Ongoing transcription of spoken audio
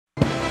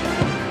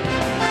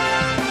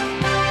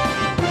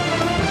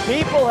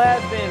People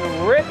have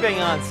been ripping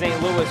on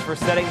St. Louis for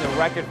setting the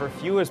record for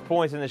fewest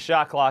points in the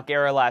shot clock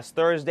era last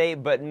Thursday,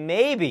 but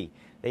maybe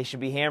they should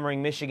be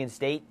hammering Michigan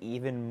State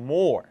even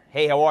more.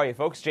 Hey, how are you,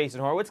 folks?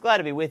 Jason Horowitz, glad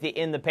to be with you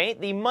in the paint,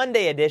 the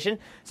Monday edition.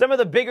 Some of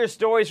the bigger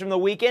stories from the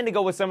weekend to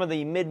go with some of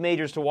the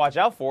mid-majors to watch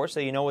out for,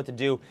 so you know what to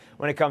do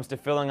when it comes to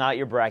filling out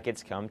your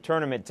brackets come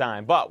tournament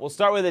time. But we'll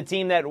start with a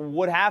team that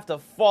would have to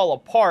fall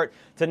apart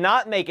to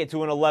not make it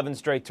to an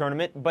 11th-straight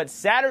tournament. But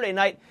Saturday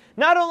night,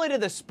 not only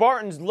did the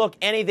Spartans look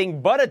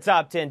anything but a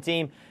top 10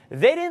 team,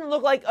 they didn't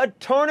look like a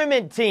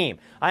tournament team.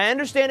 I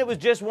understand it was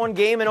just one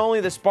game and only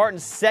the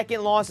Spartans'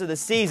 second loss of the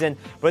season,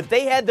 but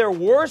they had their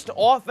worst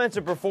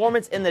offensive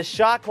performance in the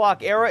shot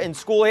clock era in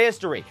school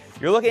history.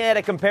 You're looking at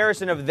a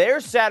comparison of their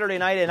Saturday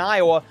night in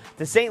Iowa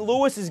to St.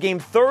 Louis's game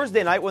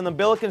Thursday night when the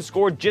Billikens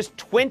scored just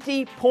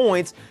 20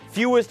 points,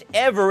 fewest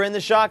ever in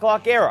the shot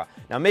clock era.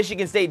 Now,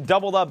 Michigan State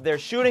doubled up their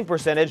shooting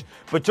percentage,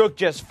 but took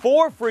just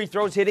 4 free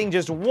throws, hitting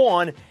just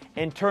 1,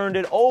 and turned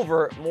it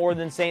over more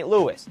than St.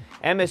 Louis.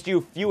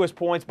 MSU fewest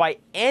points by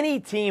any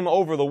team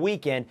over the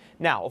weekend.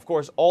 Now, of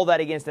course, all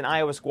that against an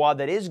Iowa squad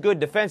that is good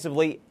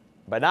defensively,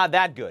 but not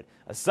that good.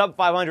 A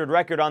sub-500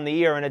 record on the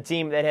year and a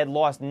team that had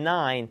lost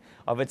 9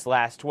 of its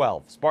last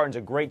 12. Spartans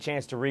a great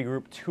chance to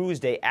regroup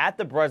Tuesday at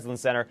the Breslin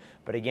Center,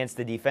 but against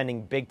the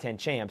defending Big Ten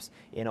champs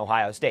in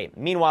Ohio State.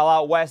 Meanwhile,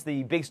 out west,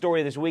 the big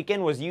story this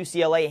weekend was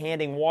UCLA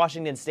handing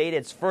Washington State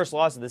its first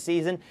loss of the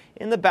season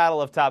in the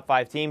battle of top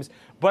 5 teams.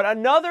 But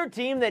another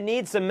team that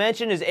needs some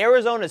mention is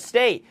Arizona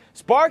State.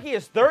 Sparky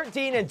is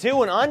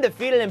 13-2 and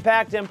undefeated in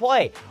Pac-10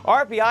 play.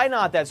 RPI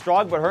not that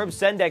strong, but Herb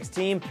Sendek's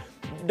team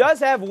does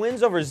have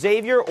wins over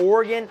Xavier,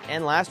 Oregon,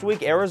 and last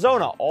week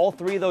Arizona. All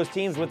 3 of those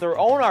teams with their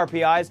own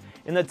RPIs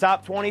in the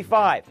top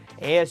 25.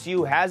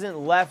 ASU hasn't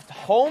left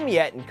home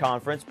yet in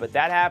conference, but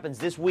that happens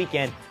this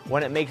weekend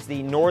when it makes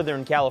the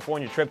Northern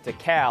California trip to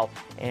Cal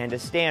and to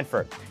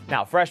Stanford.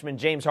 Now, freshman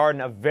James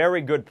Harden, a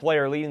very good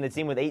player, leading the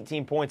team with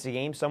 18 points a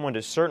game, someone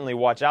to certainly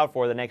watch out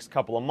for the next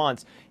couple of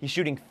months. He's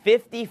shooting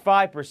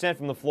 55%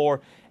 from the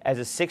floor as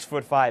a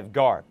 6'5"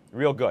 guard.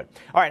 Real good.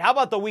 All right, how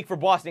about the week for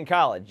Boston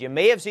College? You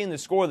may have seen the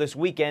score this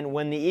weekend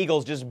when the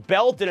Eagles just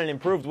belted an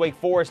improved Wake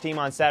Forest team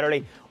on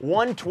Saturday,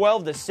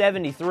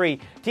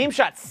 112-73. Team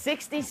shot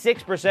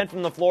 66%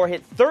 from the floor,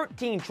 hit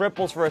 13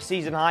 triples for a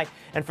season high,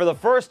 and for the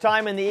first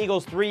time in the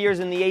Eagles' 3 years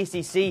in the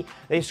ACC,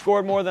 they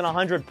scored more than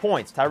 100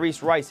 points.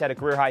 Tyrese Rice had a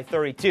career-high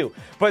 32.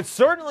 But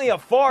certainly a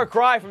far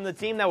cry from the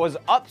team that was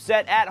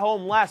upset at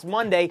home last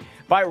Monday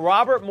by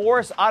Robert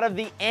Morris out of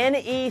the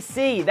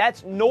NEC.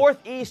 That's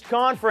Northeast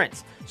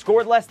Conference.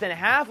 Scored less than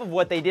half of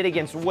what they did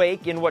against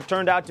Wake in what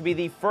turned out to be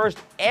the first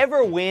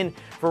ever win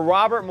for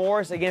Robert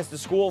Morris against a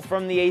school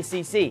from the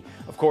ACC.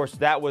 Of course,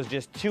 that was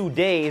just 2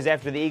 days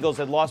after the Eagles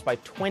had lost by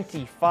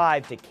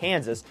 25 to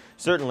Kansas.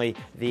 Certainly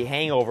the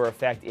hangover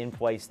effect in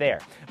place there.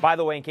 By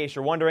the way, in case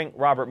you're wondering,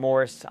 Robert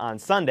Morris on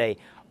Sunday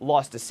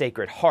lost to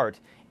Sacred Heart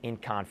in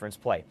conference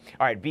play.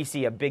 All right,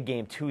 BC, a big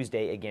game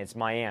Tuesday against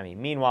Miami.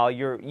 Meanwhile,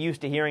 you're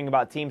used to hearing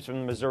about teams from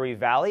the Missouri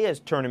Valley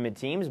as tournament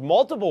teams,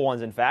 multiple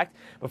ones, in fact.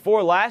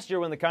 Before last year,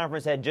 when the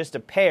conference had just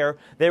a pair,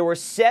 there were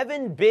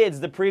 7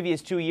 bids the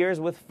previous 2 years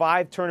with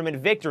 5 tournament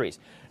victories.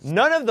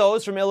 None of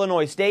those from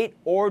Illinois State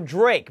or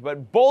Drake,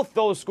 but both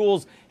those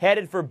schools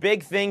headed for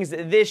big things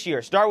this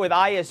year. Start with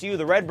ISU,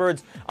 the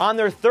Redbirds, on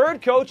their 3rd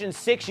coach in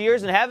 6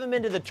 years and haven't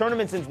been to the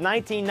tournament since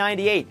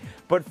 1998.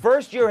 But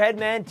first-year head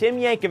man Tim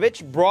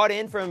Yankovic, brought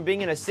in from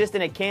being an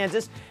assistant at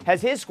Kansas, has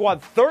his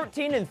squad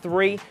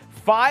 13-3,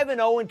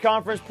 5-0 in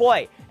conference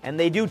play. And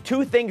they do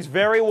 2 things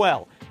very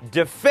well.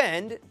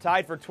 Defend,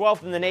 tied for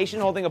 12th in the nation,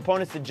 holding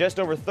opponents to just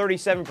over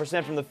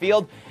 37% from the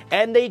field,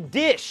 and they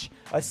dish,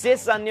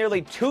 assists on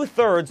nearly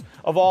 2/3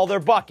 of all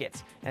their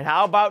buckets. And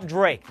how about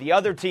Drake, the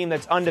other team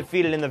that's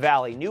undefeated in the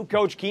Valley? New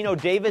coach Keno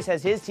Davis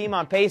has his team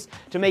on pace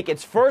to make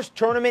its first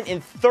tournament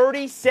in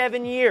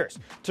 37 years.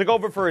 Took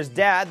over for his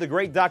dad, the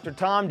great Dr.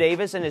 Tom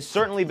Davis, and has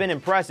certainly been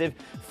impressive.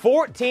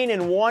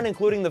 14-1,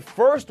 including the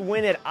first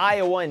win at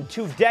Iowa in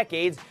 2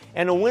 decades,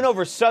 and a win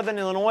over Southern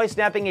Illinois,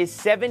 snapping a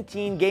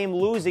 17-game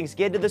losing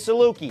skid to the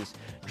Salukis.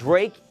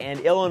 Drake and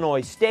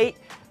Illinois State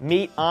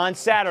meet on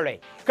Saturday.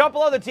 A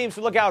couple other teams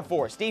to look out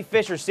for. Steve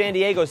Fisher's San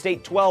Diego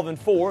State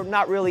 12-4.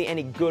 Not really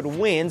any good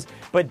wins,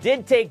 but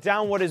did take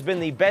down what has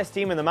been the best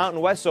team in the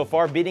Mountain West so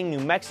far, beating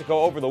New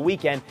Mexico over the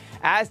weekend.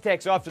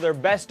 Aztecs off to their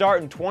best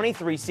start in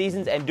 23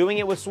 seasons and doing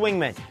it with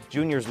swingmen.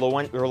 Juniors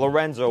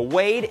Lorenzo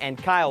Wade and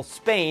Kyle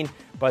Spain,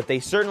 but they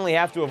certainly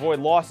have to avoid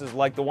losses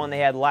like the one they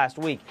had last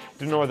week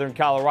to Northern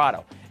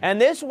Colorado. And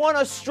this one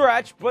a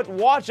stretch, but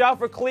watch out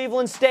for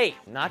Cleveland State.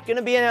 Not going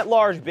to be an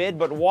at-large bid,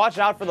 but watch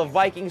out for the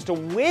Vikings to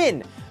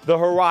win the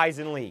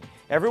Horizon League.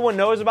 Everyone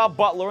knows about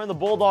Butler, and the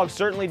Bulldogs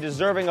certainly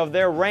deserving of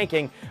their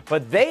ranking,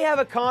 but they have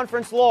a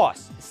conference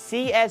loss.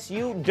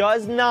 CSU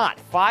does not.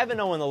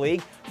 5-0 in the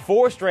league,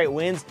 4 straight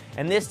wins,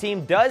 and this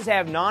team does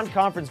have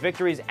non-conference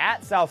victories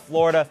at South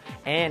Florida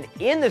and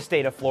in the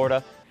state of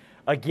Florida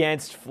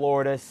against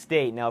Florida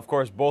State. Now, of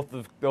course, both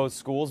of those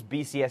schools,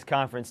 BCS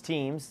conference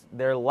teams,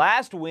 their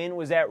last win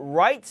was at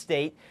Wright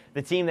State,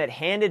 the team that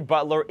handed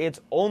Butler its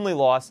only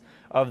loss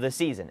of the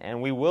season.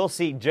 And we will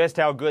see just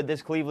how good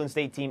this Cleveland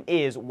State team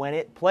is when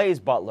it plays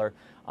Butler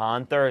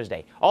on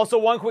Thursday. Also,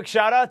 one quick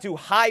shout out to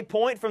High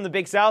Point from the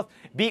Big South.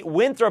 Beat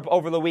Winthrop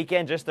over the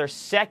weekend, just their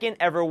second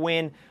ever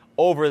win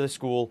over the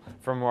school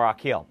from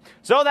Rock Hill.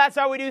 So that's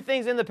how we do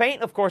things in the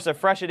paint. Of course, a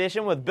fresh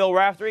edition with Bill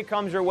Raftery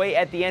comes your way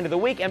at the end of the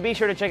week. And be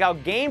sure to check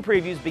out game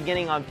previews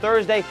beginning on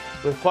Thursday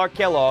with Clark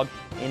Kellogg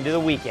into the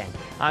weekend.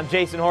 I'm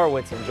Jason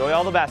Horowitz. Enjoy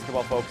all the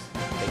basketball, folks.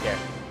 Take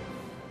care.